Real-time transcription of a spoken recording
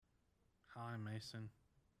Hi, Mason.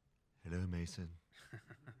 Hello, Mason.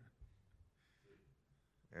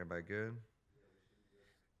 Everybody good?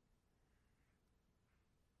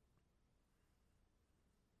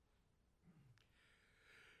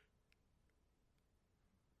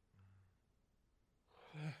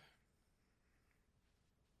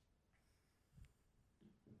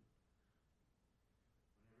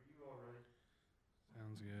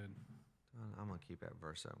 Sounds good. I'm going to keep that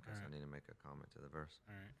verse up in case All right. I need to make a comment to the verse.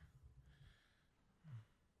 All right.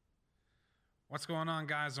 What's going on,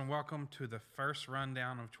 guys, and welcome to the first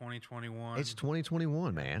rundown of 2021. It's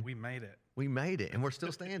 2021, man. We made it. We made it, and we're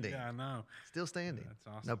still standing. Yeah, I know. Still standing. That's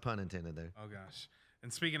awesome. No pun intended there. Oh, gosh.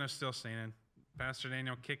 And speaking of still standing, Pastor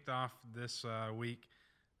Daniel kicked off this week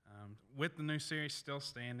with the new series, Still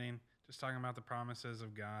Standing, just talking about the promises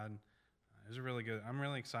of God. It was really good. I'm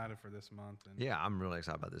really excited for this month. And Yeah, I'm really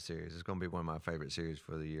excited about this series. It's going to be one of my favorite series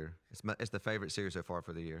for the year. It's the favorite series so far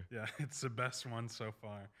for the year. Yeah, it's the best one so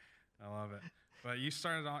far. I love it. But you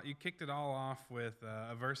kicked it all off with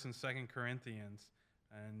a verse in 2 Corinthians,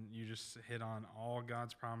 and you just hit on all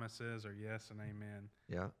God's promises are yes and amen.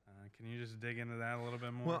 Yeah. Can you just dig into that a little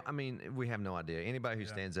bit more? Well, I mean, we have no idea. Anybody who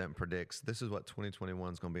stands up and predicts this is what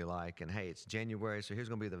 2021 is going to be like, and hey, it's January, so here's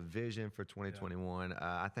going to be the vision for 2021.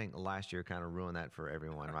 I think last year kind of ruined that for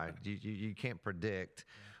everyone, right? You can't predict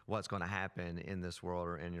what's going to happen in this world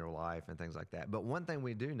or in your life and things like that. But one thing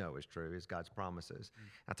we do know is true is God's promises.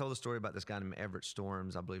 I told a story about this guy named Everett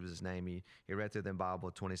Storms, I believe is his name. He read through the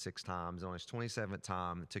Bible 26 times. On his 27th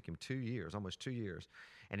time, it took him 2 years, almost 2 years.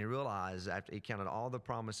 And he realized after he counted all the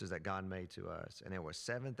promises that God made to us, and there were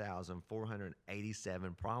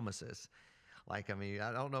 7,487 promises. Like, I mean,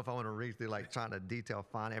 I don't know if I want to read through, like, trying to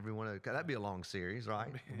find every one of it. That'd be a long series, right?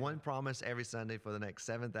 One promise every Sunday for the next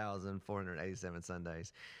 7,487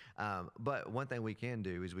 Sundays. But one thing we can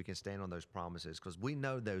do is we can stand on those promises because we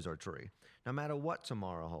know those are true. No matter what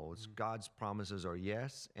tomorrow holds, God's promises are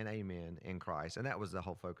yes and amen in Christ. And that was the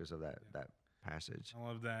whole focus of that passage. I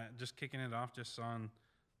love that. Just kicking it off just on,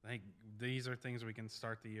 like, these are things we can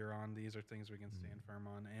start the year on. These are things we can stand firm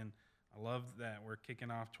on. And I love that we're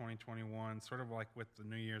kicking off 2021 sort of like with the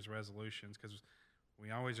New Year's resolutions because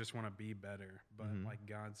we always just want to be better. But like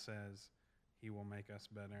God says, He will make us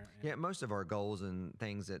better. And Yeah, most of our goals and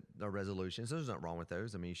things that are resolutions, there's nothing wrong with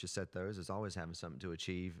those. I mean, you should set those. It's always having something to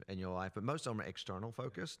achieve in your life. But most of them are external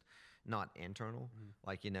focused, not internal.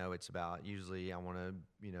 Like, it's about usually I want to,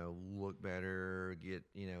 look better, get,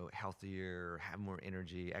 healthier, have more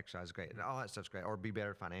energy, exercise great. All that stuff's great. Or be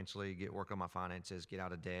better financially, work on my finances, get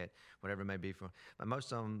out of debt, whatever it may be. But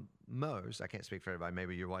most of them, I can't speak for everybody.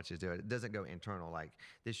 Maybe your watches do it. It doesn't go internal. Like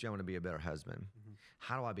this year I want to be a better husband.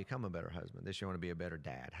 How do I become a better husband? This year I want to be a better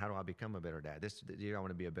dad. How do I become a better dad? This year I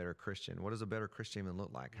want to be a better Christian. What does a better Christian even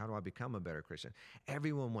look like? How do I become a better Christian?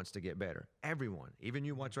 Everyone wants to get better. Everyone. Even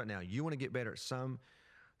you watch right now, you want to get better at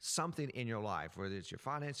something in your life, whether it's your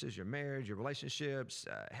finances, your marriage, your relationships,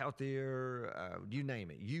 healthier, you name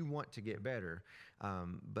it. You want to get better.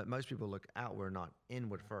 But most people look outward, not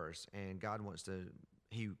inward first. And God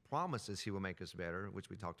He promises He will make us better, which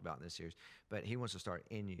we talked about in this series, but He wants to start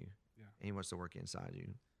in you. Yeah. And He wants to work inside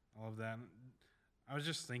you. I love that. I was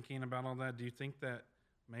just thinking about all that. Do you think that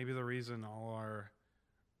maybe the reason all our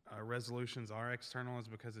resolutions are external is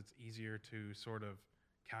because it's easier to sort of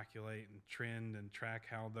calculate and trend and track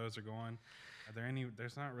how those are going?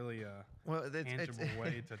 There's not really a tangible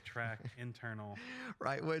way to track internal.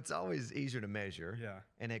 Right. Well, it's always easier to measure. Yeah.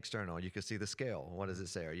 And external. You can see the scale. What does it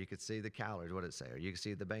say? Or you could see the calories. What does it say? Or you can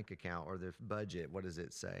see the bank account or the budget. What does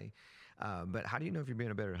it say? But how do you know if you're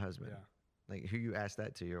being a better husband? Yeah. Like who you ask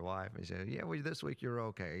that to your wife and say, yeah, well, this week you're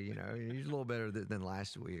okay. You're a little better than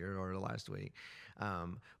last week or last week.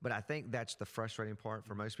 But I think that's the frustrating part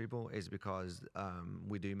for most people is because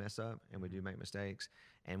we do mess up and we do make mistakes.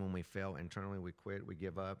 And when we fail internally, we quit, we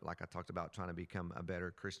give up. Like I talked about trying to become a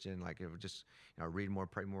better Christian, like if just read more,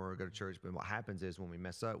 pray more, go to church. But what happens is when we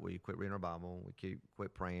mess up, we quit reading our Bible, we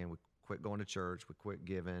quit praying, we quit going to church, we quit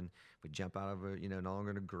giving, we jump out of no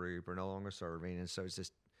longer in a group or no longer serving. And so it's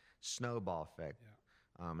this snowball effect.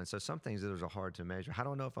 Yeah. And so some things that are hard to measure. How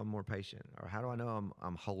do I know if I'm more patient, or how do I know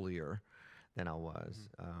I'm holier than I was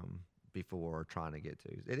before trying to get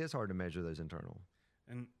to? It is hard to measure those internal.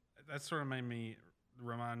 And that sort of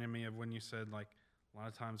reminded me of when you said, like, a lot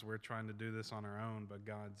of times we're trying to do this on our own, but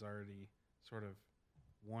God's already sort of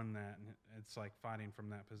won that, and it's like fighting from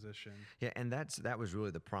that position. Yeah, and that was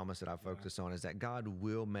really the promise that I focused on, is that God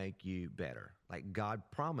will make you better. Like, God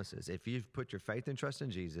promises, if you've put your faith and trust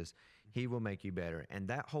in Jesus, He will make you better. And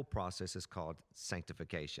that whole process is called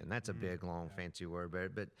sanctification. That's a big, long, fancy word,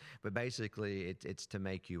 but basically it's to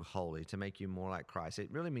make you holy, to make you more like Christ.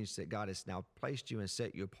 It really means that God has now placed you and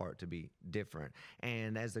set you apart to be different.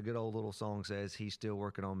 And as the good old little song says, He's still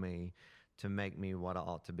working on me to make me what I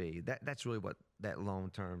ought to be. That's really what that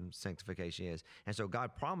long-term sanctification is. And so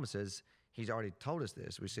God promises, He's already told us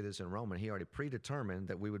this. We see this in Romans. He already predetermined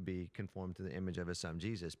that we would be conformed to the image of His Son,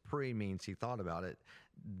 Jesus. Pre means He thought about it.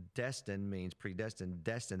 Destined means predestined.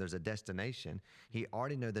 Destined, there's a destination. He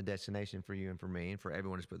already knew the destination for you and for me and for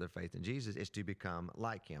everyone who's put their faith in Jesus is to become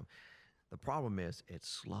like Him. The problem is it's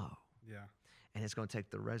slow. Yeah. And it's going to take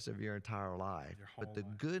the rest of your entire life. But the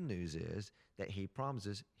good news is that He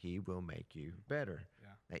promises He will make you better. Yeah.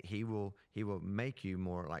 That He will make you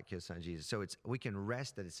more like His Son Jesus. So we can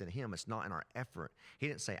rest that it's in Him. It's not in our effort. He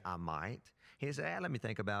didn't say, I might. He didn't say, let me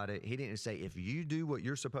think about it. He didn't say, if you do what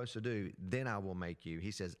you're supposed to do, then I will make you.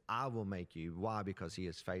 He says, I will make you. Why? Because He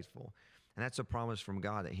is faithful. And that's a promise from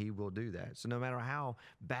God that He will do that. So no matter how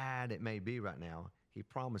bad it may be right now, He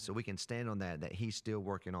promised. So we can stand on that He's still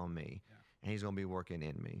working on me. Yeah. And He's going to be working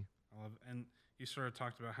in me. I love it. And you sort of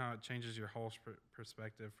talked about how it changes your whole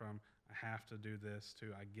perspective from I have to do this to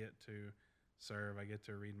I get to serve, I get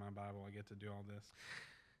to read my Bible, I get to do all this.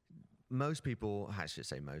 Most people, I should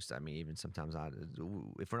say most, I mean, even sometimes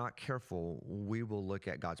if we're not careful, we will look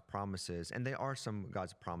at God's promises. And there are some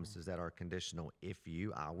God's promises that are conditional. If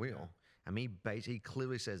you, I will. Yeah. I mean, he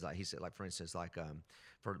clearly says that. He said, like, for instance, like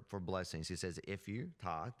for blessings, He says, if you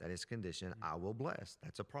tithe, that is condition, I will bless.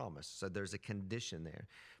 That's a promise. So there's a condition there.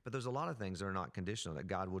 But there's a lot of things that are not conditional that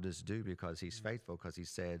God will just do because He's faithful, because He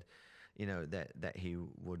said, that He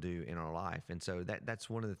will do in our life. And so that's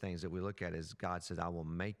one of the things that we look at is God says, I will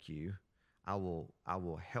make you, I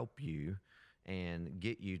will help you and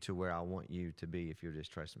get you to where I want you to be if you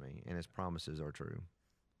just trust me. And His promises are true.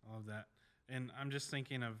 I love that. And I'm just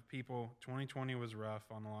thinking of people, 2020 was rough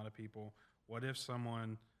on a lot of people. What if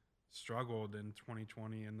someone struggled in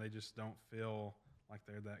 2020 and they just don't feel like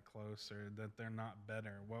they're that close or that they're not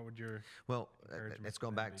better? What would your encouragement it's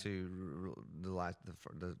going back to the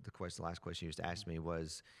last question you just asked me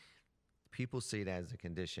was, people see it as a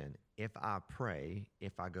condition. If I pray,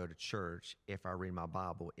 if I go to church, if I read my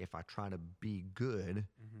Bible, if I try to be good,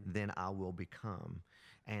 then I will become.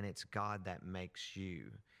 And it's God that makes you.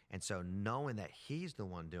 And so knowing that He's the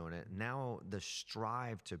one doing it, now the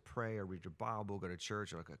strive to pray or read your Bible, go to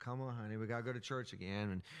church, or like, come on, honey, we got to go to church again,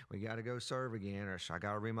 and we got to go serve again, or I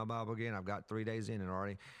got to read my Bible again. I've got 3 days in and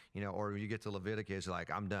already, or you get to Leviticus,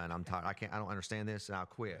 like, I'm done. I'm tired. I don't understand this, and I'll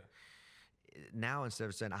quit. Now, instead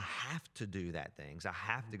of saying, I have to do that things, I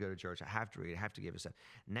have to go to church, I have to read, I have to give it stuff.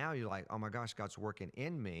 Now you're like, oh my gosh, God's working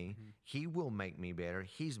in me. He will make me better.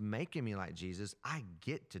 He's making me like Jesus. I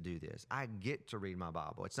get to do this. I get to read my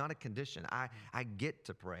Bible. It's not a condition. I get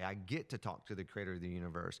to pray. I get to talk to the Creator of the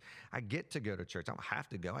universe. I get to go to church. I don't have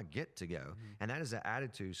to go. I get to go. And that is an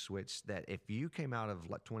attitude switch that if you came out of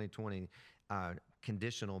like 2020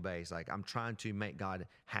 conditional base, like I'm trying to make God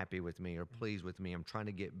happy with me or pleased with me, I'm trying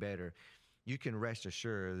to get better, you can rest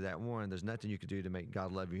assured that, one, there's nothing you can do to make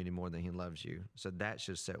God love you any more than He loves you. So that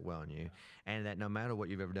should set well in you. And that no matter what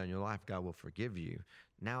you've ever done in your life, God will forgive you.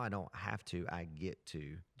 Now I don't have to, I get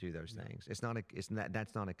to do those things. That's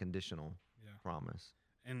not a conditional promise.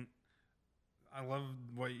 And I love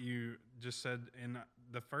what you just said. And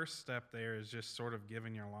the first step there is just sort of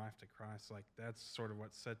giving your life to Christ. Like, that's sort of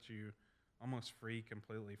what sets you almost free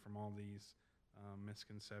completely from all these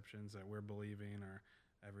misconceptions that we're believing or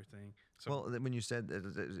everything. So, well, when you said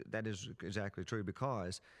that is exactly true,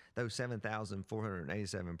 because those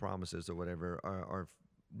 7,487 promises or whatever are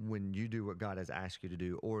when you do what God has asked you to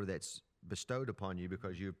do, or that's bestowed upon you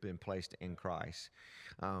because you've been placed in Christ.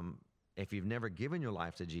 If you've never given your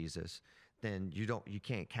life to Jesus, then you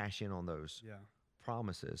can't cash in on those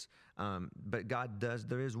promises. But God does.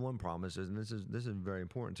 There is one promise, and this is very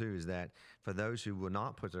important too, is that for those who will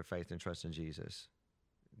not put their faith and trust in Jesus,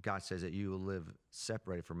 God says that you will live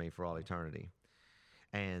separated from me for all eternity.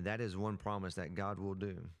 And that is one promise that God will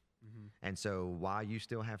do. And so while you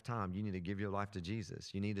still have time, you need to give your life to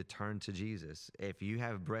Jesus. You need to turn to Jesus. If you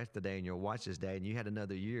have breath today and you'll watch this day and you had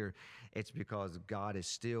another year, it's because God is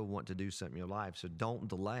still want to do something in your life. So don't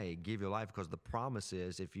delay. Give your life, because the promise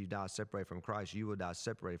is if you die separated from Christ, you will die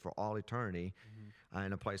separated for all eternity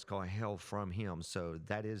in a place called hell from Him. So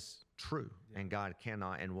that is true. And God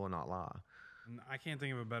cannot and will not lie. And I can't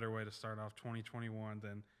think of a better way to start off 2021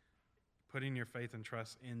 than putting your faith and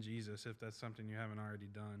trust in Jesus if that's something you haven't already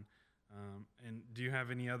done. And do you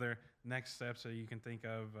have any other next steps that you can think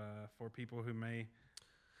of for people who may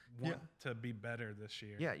want to be better this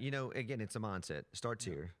year? Yeah, again, it's a mindset. It starts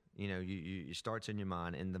here. You starts in your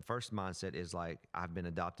mind, and the first mindset is like, I've been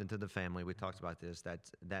adopted into the family. We talked about this.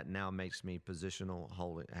 That now makes me positional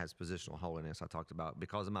holiness. I talked about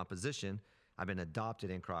because of my position, I've been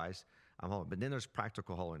adopted in Christ. I'm holy. But then there's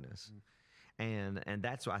practical holiness. And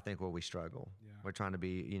that's what I think where we struggle. Yeah. We're trying to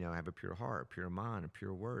be, have a pure heart, pure mind,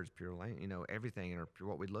 pure words, pure language, everything, or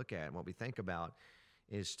what we look at and what we think about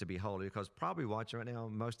is to be holy. Because probably watching right now,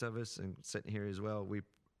 most of us, and sitting here as well,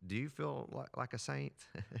 do you feel like a saint?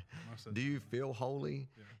 Do you feel holy?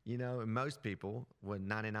 Yeah. And most people, with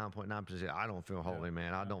 99.9%, I don't feel holy,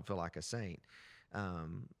 man. I don't feel like a saint.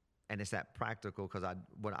 And it's that practical because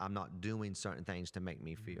I'm not doing certain things to make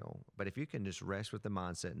me feel. But if you can just rest with the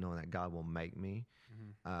mindset knowing that God will make me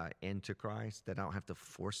into Christ, that I don't have to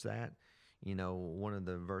force that. One of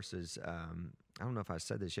the verses, I don't know if I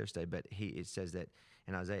said this yesterday, but it says that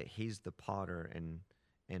in Isaiah, he's the potter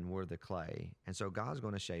and we're the clay. And so God's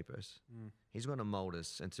going to shape us. He's going to mold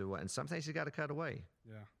us into what, and some things he's got to cut away.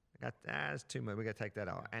 Yeah. That's too much. We got to take that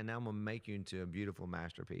out. And now I'm going to make you into a beautiful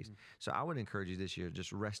masterpiece. So I would encourage you this year,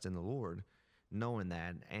 just rest in the Lord, knowing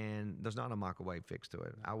that. And there's not a microwave fix to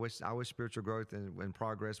it. I wish spiritual growth and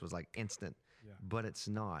progress was like instant, but it's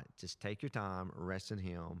not. Just take your time, rest in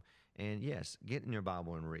Him. And yes, get in your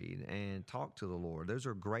Bible and read and talk to the Lord. Those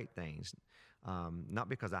are great things. Not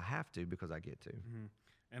because I have to, because I get to.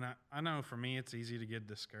 And I know for me, it's easy to get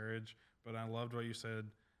discouraged, but I loved what you said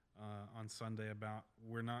on Sunday about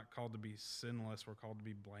we're not called to be sinless, we're called to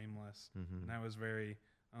be blameless. And that was very,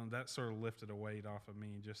 that sort of lifted a weight off of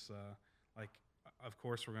me. Just like, of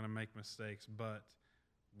course we're going to make mistakes, but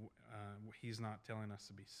he's not telling us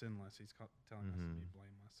to be sinless. He's telling us to be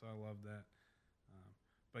blameless. So I love that.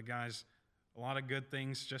 But guys, a lot of good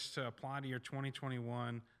things just to apply to your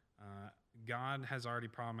 2021. God has already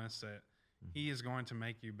promised that He is going to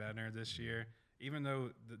make you better this year, even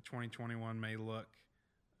though the 2021 may look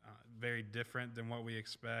very different than what we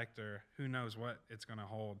expect, or who knows what it's going to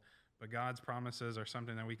hold. But God's promises are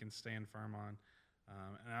something that we can stand firm on.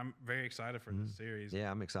 And I'm very excited for this series. Yeah,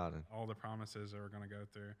 I'm excited. All the promises that we're going to go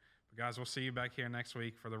through. But guys, we'll see you back here next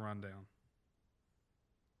week for the rundown.